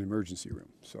the emergency room.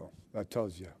 So that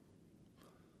tells you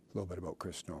a little bit about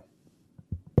Chris Snow.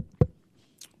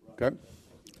 Okay.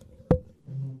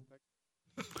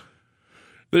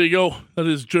 There you go. That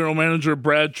is General Manager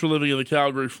Brad Treliving of the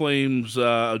Calgary Flames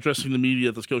addressing the media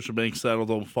at the Scotiabank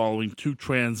Saddledome following 2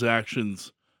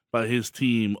 transactions by his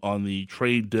team on the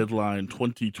trade deadline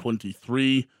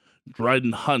 2023.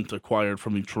 Dryden Hunt acquired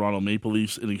from the Toronto Maple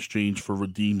Leafs in exchange for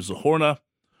Radim Zahorna.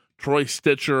 Troy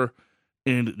Stecher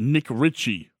and Nick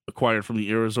Ritchie acquired from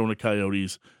the Arizona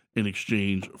Coyotes in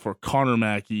exchange for Connor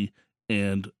Mackey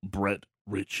and Brett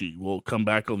Ritchie. We'll come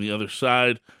back on the other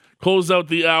side. Close out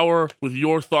the hour with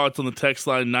your thoughts on the text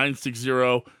line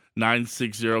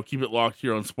 960-960. Keep it locked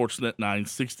here on Sportsnet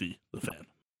 960, The Fan.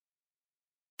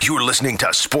 You're listening to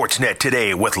Sportsnet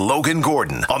Today with Logan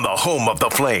Gordon on the home of the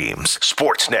Flames.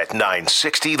 Sportsnet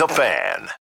 960, The Fan.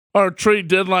 Our trade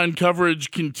deadline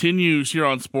coverage continues here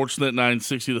on Sportsnet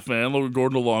 960, The Fan. Logan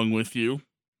Gordon along with you.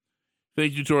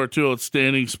 Thank you to our 2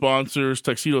 outstanding sponsors,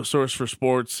 Tuxedo Source for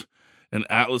Sports and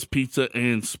Atlas Pizza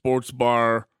and Sports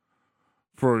Bar,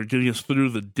 for getting us through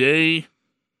the day.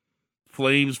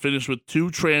 Flames finished with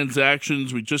 2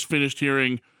 transactions. We just finished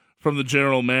hearing from the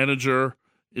general manager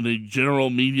in a general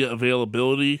media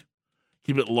availability.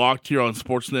 Keep it locked here on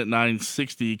Sportsnet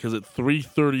 960 because at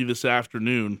 3:30 this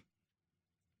afternoon,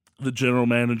 the general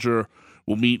manager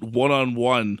will meet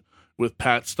one-on-one with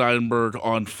Pat Steinberg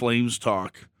on Flames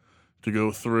Talk to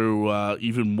go through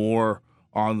even more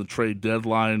on the trade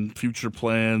deadline, future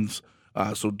plans.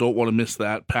 So don't want to miss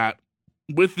that. Pat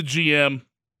with the GM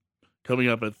coming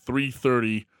up at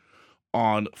 3:30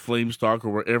 on Flames Talk or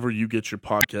wherever you get your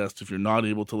podcast. If you're not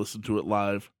able to listen to it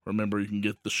live, remember you can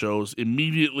get the shows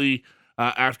immediately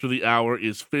after the hour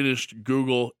is finished.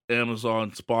 Google,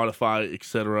 Amazon, Spotify,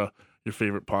 etc., your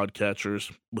favorite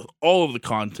podcatchers with all of the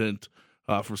content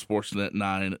from Sportsnet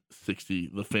 960,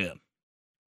 The Fan.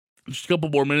 Just a couple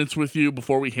more minutes with you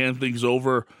before we hand things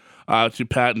over to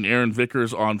Pat and Aaron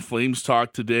Vickers on Flames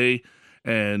Talk today.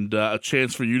 And a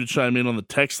chance for you to chime in on the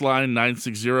text line,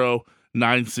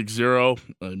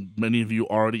 960-960. Many of you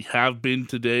already have been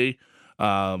today.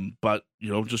 But,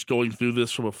 just going through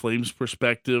this from a Flames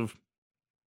perspective,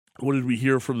 what did we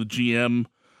hear from the GM,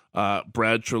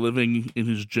 Brad Treliving, in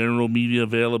his general media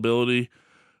availability?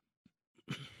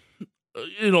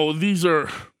 These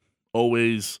are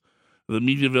always, the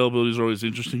media availability is always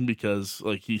interesting because,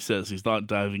 like he says, he's not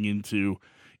diving into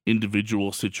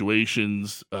individual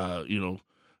situations. There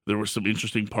were some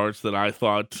interesting parts that I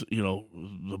thought,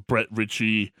 the Brett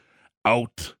Ritchie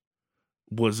out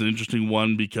was an interesting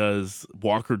one because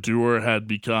Walker Duehr had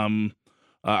become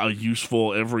a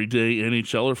useful everyday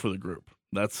NHLer for the group.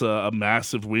 That's a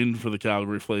massive win for the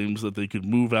Calgary Flames that they could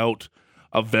move out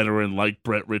a veteran like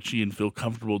Brett Ritchie and feel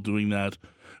comfortable doing that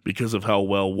because of how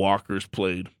well Walker's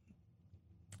played.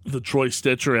 The Troy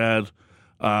Stecher ad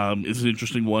is an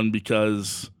interesting one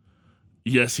because,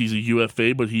 yes, he's a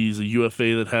UFA, but he's a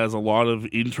UFA that has a lot of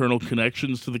internal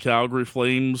connections to the Calgary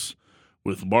Flames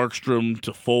with Markstrom,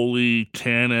 Toffoli,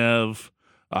 Tanev.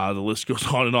 The list goes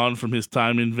on and on from his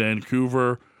time in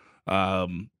Vancouver.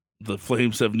 The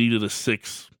Flames have needed a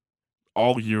 6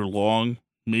 all year long.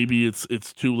 Maybe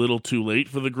it's too little too late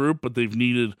for the group, but they've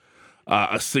needed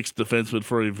a 6th defenseman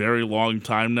for a very long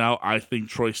time now. I think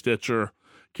Troy Stecher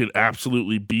can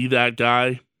absolutely be that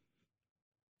guy.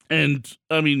 And,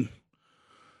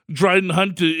 Dryden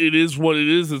Hunt, it is what it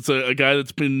is. It's a guy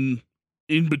that's been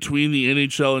in between the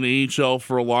NHL and AHL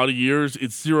for a lot of years.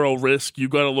 It's zero risk. You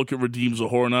got to look at Radim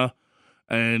Zahorna,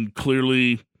 and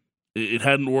clearly it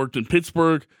hadn't worked in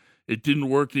Pittsburgh. It didn't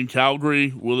work in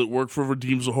Calgary. Will it work for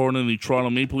Radim Zahorna in the Toronto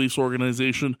Maple Leafs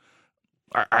organization?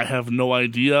 I have no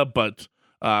idea, but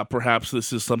perhaps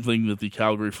this is something that the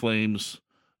Calgary Flames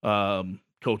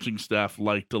coaching staff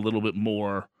liked a little bit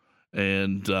more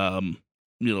and,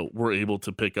 were able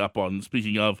to pick up on.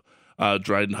 Speaking of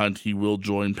Dryden Hunt, he will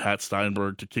join Pat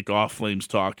Steinberg to kick off Flames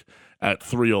Talk at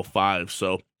 3:05.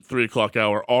 So 3 o'clock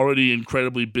hour, already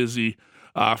incredibly busy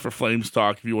for Flames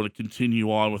Talk. If you want to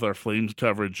continue on with our Flames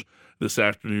coverage this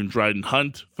afternoon, Dryden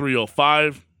Hunt,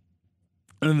 3:05.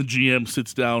 And then the GM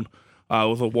sits down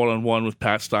with a one-on-one with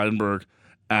Pat Steinberg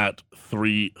at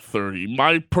 3:30.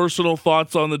 My personal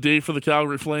thoughts on the day for the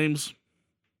Calgary Flames.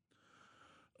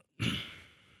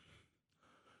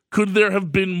 Could there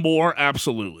have been more?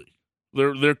 Absolutely.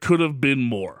 There could have been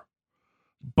more.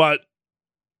 But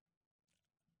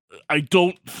I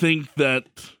don't think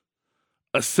that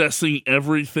assessing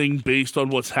everything based on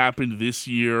what's happened this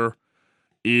year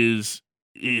is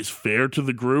fair to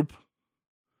the group.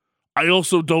 I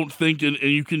also don't think, and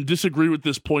you can disagree with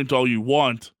this point all you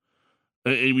want,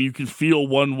 and you can feel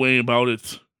one way about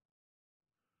it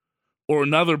or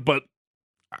another, but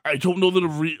I don't know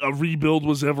that a rebuild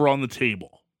was ever on the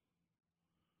table.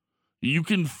 You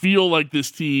can feel like this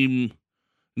team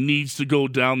needs to go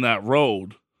down that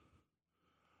road,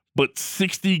 but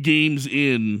 60 games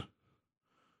in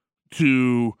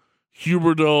to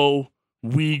Huberdeau,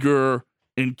 Weegar,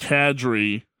 and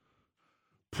Kadri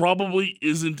probably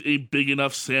isn't a big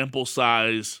enough sample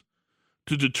size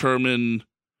to determine,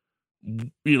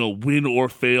 win or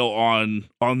fail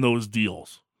on those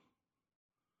deals.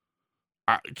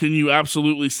 Can you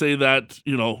absolutely say that,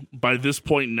 by this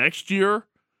point next year,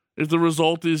 if the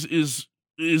result is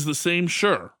the same?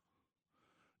 Sure.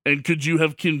 And could you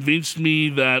have convinced me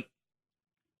that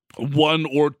one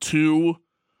or two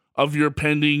of your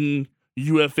pending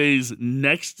UFAs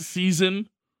next season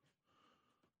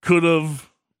could have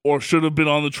or should have been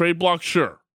on the trade block?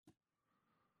 Sure.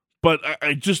 But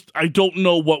I don't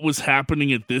know what was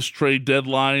happening at this trade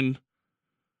deadline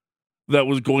that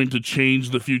was going to change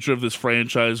the future of this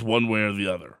franchise one way or the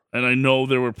other. And I know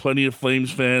there were plenty of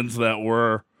Flames fans that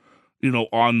were,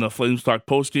 on the Flames Talk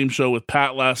postgame show with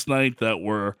Pat last night that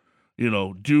were,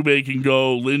 Dubé can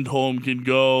go, Lindholm can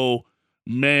go,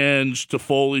 Mange,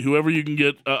 Toffoli, whoever you can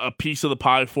get a piece of the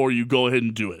pie for, you go ahead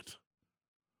and do it.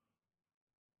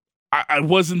 I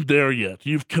wasn't there yet.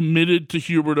 You've committed to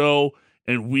Huberdeau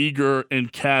and Weegar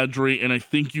and Kadri, and I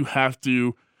think you have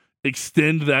to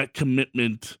extend that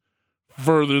commitment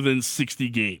further than 60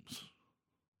 games.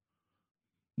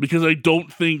 Because I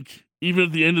don't think, even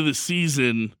at the end of the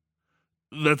season,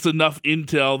 that's enough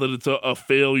intel that it's a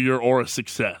failure or a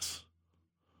success.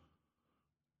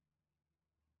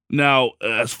 Now,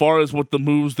 as far as what the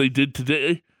moves they did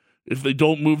today, if they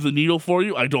don't move the needle for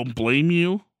you, I don't blame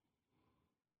you.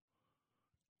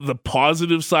 The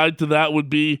positive side to that would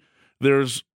be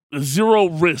there's zero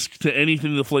risk to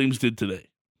anything the Flames did today.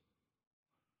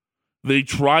 They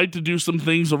tried to do some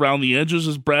things around the edges,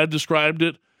 as Brad described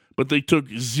it, but they took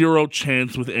zero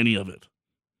chance with any of it.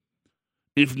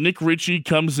 If Nick Ritchie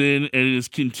comes in and is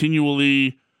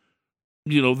continually,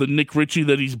 the Nick Ritchie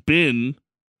that he's been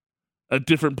at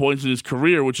different points in his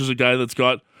career, which is a guy that's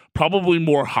got probably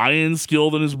more high-end skill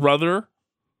than his brother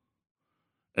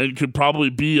and could probably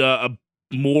be a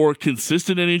more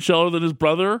consistent NHLer than his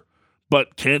brother,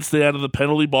 but can't stay out of the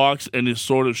penalty box and is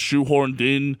sort of shoehorned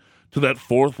in to that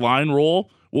fourth line role,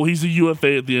 well, he's a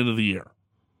UFA at the end of the year.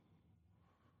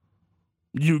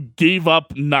 You gave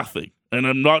up nothing. And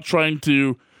I'm not trying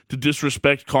to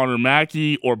disrespect Connor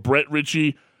Mackey or Brett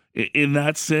Ritchie in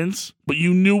that sense, but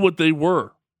you knew what they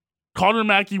were. Connor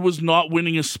Mackey was not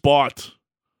winning a spot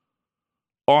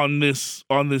on this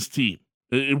team.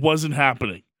 It wasn't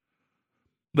happening.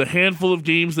 The handful of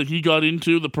games that he got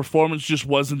into, the performance just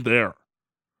wasn't there.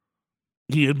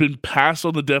 He had been passed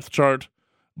on the depth chart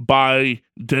by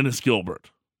Dennis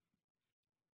Gilbert.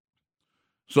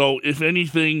 So, if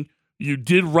anything, you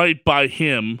did right by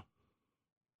him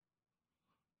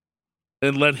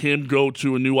and let him go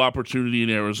to a new opportunity in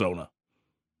Arizona.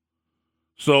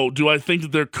 So, do I think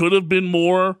that there could have been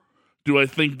more? Do I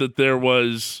think that there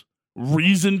was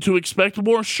reason to expect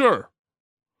more? Sure.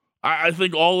 I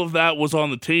think all of that was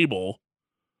on the table.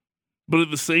 But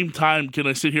at the same time, can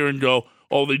I sit here and go,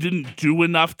 oh, they didn't do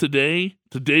enough today?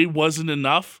 Today wasn't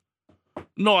enough?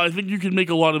 No, I think you can make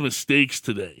a lot of mistakes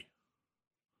today.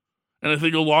 And I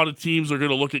think a lot of teams are going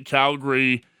to look at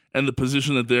Calgary and the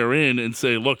position that they're in and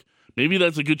say, look, maybe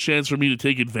that's a good chance for me to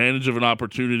take advantage of an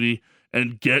opportunity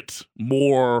and get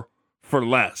more for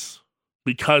less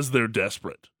because they're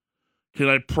desperate. Can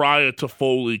I pry a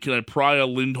Toffoli? Can I pry a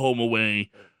Lindholm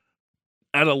away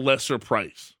at a lesser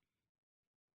price?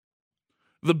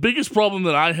 The biggest problem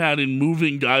that I had in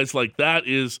moving guys like that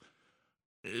is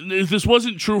this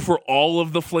wasn't true for all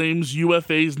of the Flames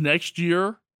UFAs next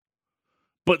year,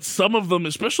 but some of them,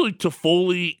 especially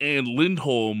Toffoli and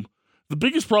Lindholm, the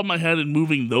biggest problem I had in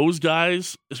moving those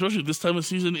guys, especially this time of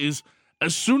season, is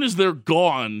as soon as they're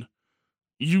gone,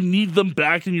 you need them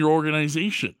back in your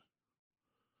organization.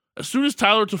 As soon as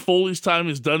Tyler Toffoli's time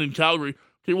is done in Calgary,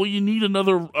 okay, well, you need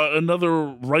another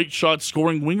right shot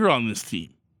scoring winger on this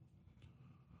team.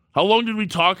 How long did we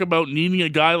talk about needing a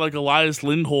guy like Elias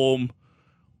Lindholm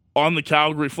on the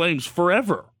Calgary Flames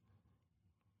forever.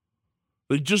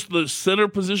 The center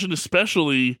position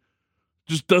especially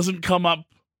just doesn't come up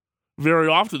very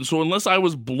often. So unless I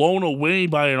was blown away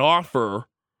by an offer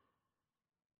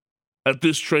at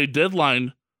this trade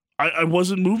deadline, I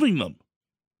wasn't moving them.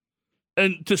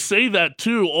 And to say that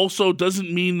too also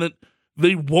doesn't mean that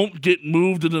they won't get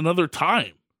moved at another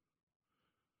time.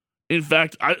 In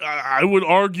fact, I would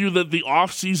argue that the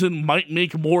offseason might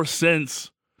make more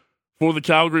sense for the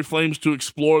Calgary Flames to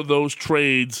explore those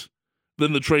trades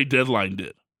than the trade deadline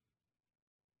did.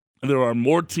 There are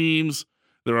more teams.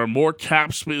 There are more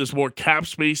cap space. There's more cap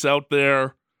space out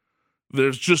there.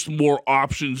 There's just more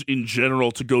options in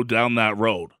general to go down that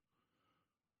road.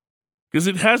 Because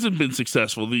it hasn't been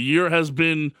successful. The year has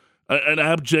been an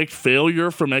abject failure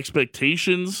from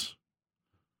expectations.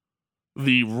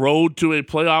 The road to a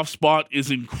playoff spot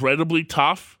is incredibly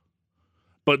tough.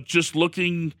 But just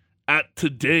looking at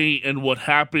today and what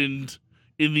happened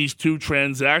in these two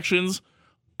transactions,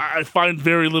 I find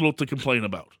very little to complain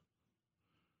about.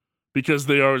 Because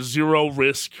they are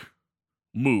zero-risk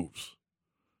moves.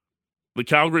 The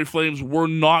Calgary Flames were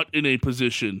not in a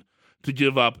position to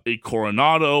give up a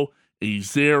Coronado, a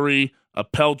Zeri, a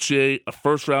Pelche, a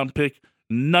first-round pick.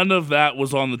 None of that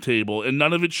was on the table, and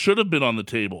none of it should have been on the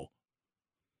table.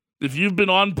 If you've been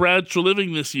on Brad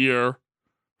Treliving this year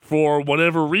for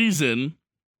whatever reason,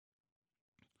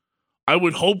 I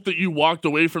would hope that you walked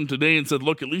away from today and said,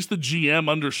 look, at least the GM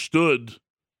understood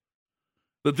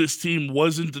that this team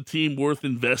wasn't a team worth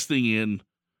investing in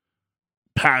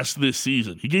past this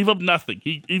season. He gave up nothing.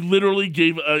 He literally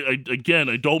gave, again,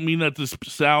 I don't mean that to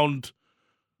sound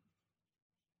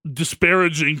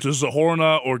disparaging to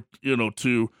Zahorna or,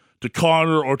 to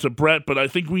Connor or to Brett, but I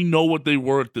think we know what they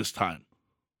were at this time.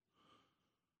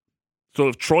 So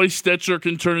if Troy Stetcher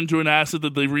can turn into an asset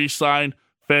that they re-sign,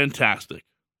 fantastic.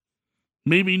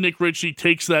 Maybe Nick Ritchie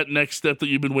takes that next step that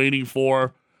you've been waiting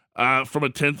for from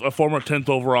a former 10th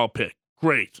overall pick.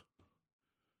 Great.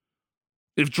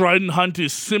 If Dryden Hunt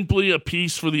is simply a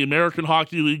piece for the American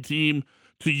Hockey League team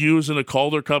to use in a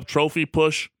Calder Cup trophy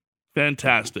push,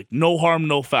 fantastic. No harm,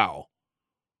 no foul.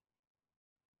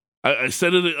 I've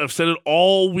said it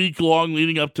all week long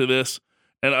leading up to this,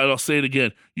 and I'll say it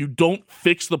again. You don't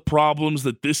fix the problems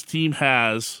that this team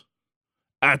has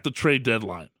at the trade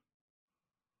deadline.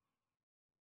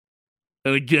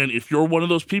 And again, if you're one of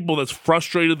those people that's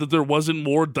frustrated that there wasn't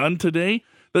more done today,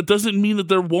 that doesn't mean that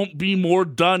there won't be more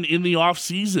done in the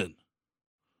offseason.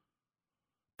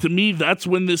 To me, that's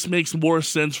when this makes more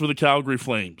sense for the Calgary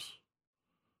Flames.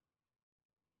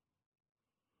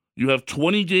 You have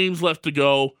 20 games left to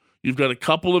go. You've got a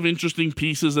couple of interesting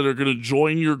pieces that are going to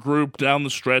join your group down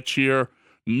the stretch here.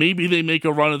 Maybe they make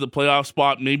a run at the playoff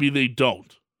spot. Maybe they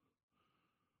don't.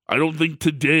 I don't think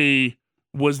today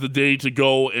was the day to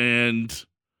go and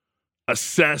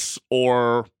assess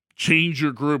or change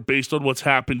your group based on what's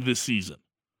happened this season.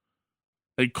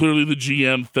 And clearly the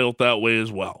GM felt that way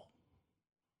as well.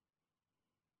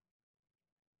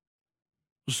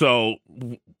 So,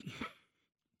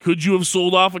 could you have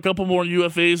sold off a couple more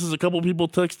UFAs as a couple people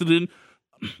texted in?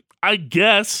 I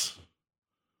guess.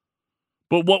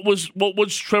 But what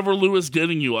was Trevor Lewis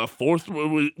getting you? A fourth?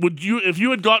 Would you, if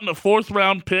you had gotten a 4th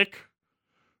round pick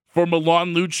for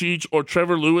Milan Lucic or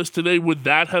Trevor Lewis today, would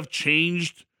that have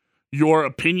changed your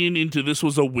opinion into this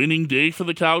was a winning day for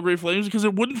the Calgary Flames? Because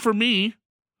it wouldn't for me.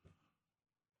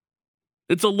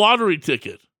 It's a lottery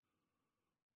ticket.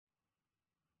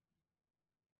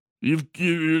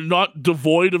 You're not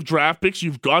devoid of draft picks.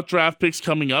 You've got draft picks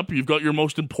coming up. You've got your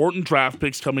most important draft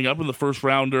picks coming up in the first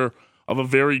rounder of a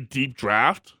very deep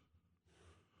draft.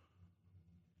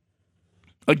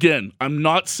 Again, I'm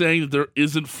not saying that there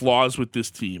isn't flaws with this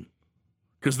team,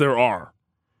 because there are.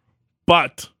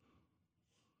 But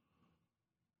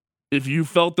if you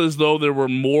felt as though there were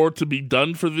more to be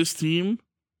done for this team,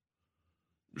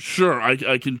 sure,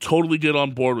 I can totally get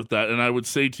on board with that. And I would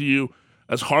say to you,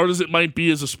 as hard as it might be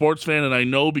as a sports fan, and I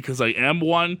know because I am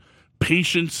one,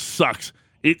 patience sucks.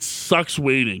 It sucks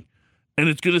waiting. And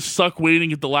it's going to suck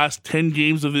waiting if the last 10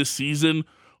 games of this season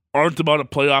aren't about a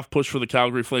playoff push for the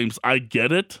Calgary Flames. I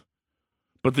get it.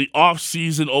 But the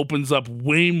offseason opens up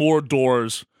way more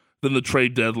doors than the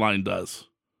trade deadline does.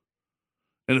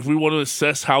 And if we want to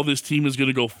assess how this team is going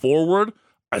to go forward,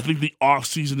 I think the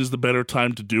offseason is the better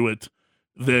time to do it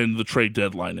than the trade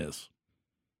deadline is.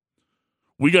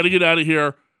 We got to get out of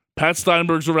here. Pat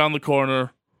Steinberg's around the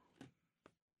corner.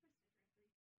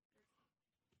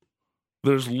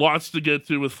 There's lots to get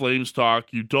to with Flames talk.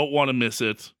 You don't want to miss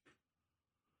it.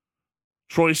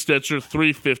 Troy Stetcher,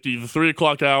 3:50. The 3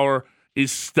 o'clock hour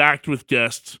is stacked with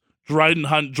guests. Dryden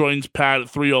Hunt joins Pat at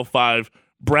 3:05.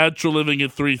 Brad Treliving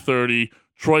at 3:30,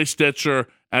 Troy Stetcher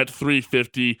at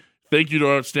 3:50. Thank you to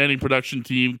our outstanding production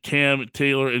team, Cam,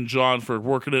 Taylor, and John, for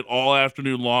working it all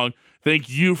afternoon long. Thank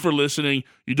you for listening.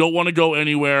 You don't want to go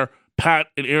anywhere. Pat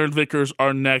and Aaron Vickers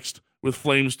are next with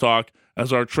Flames Talk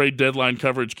as our trade deadline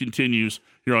coverage continues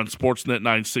here on Sportsnet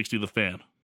 960 The Fan.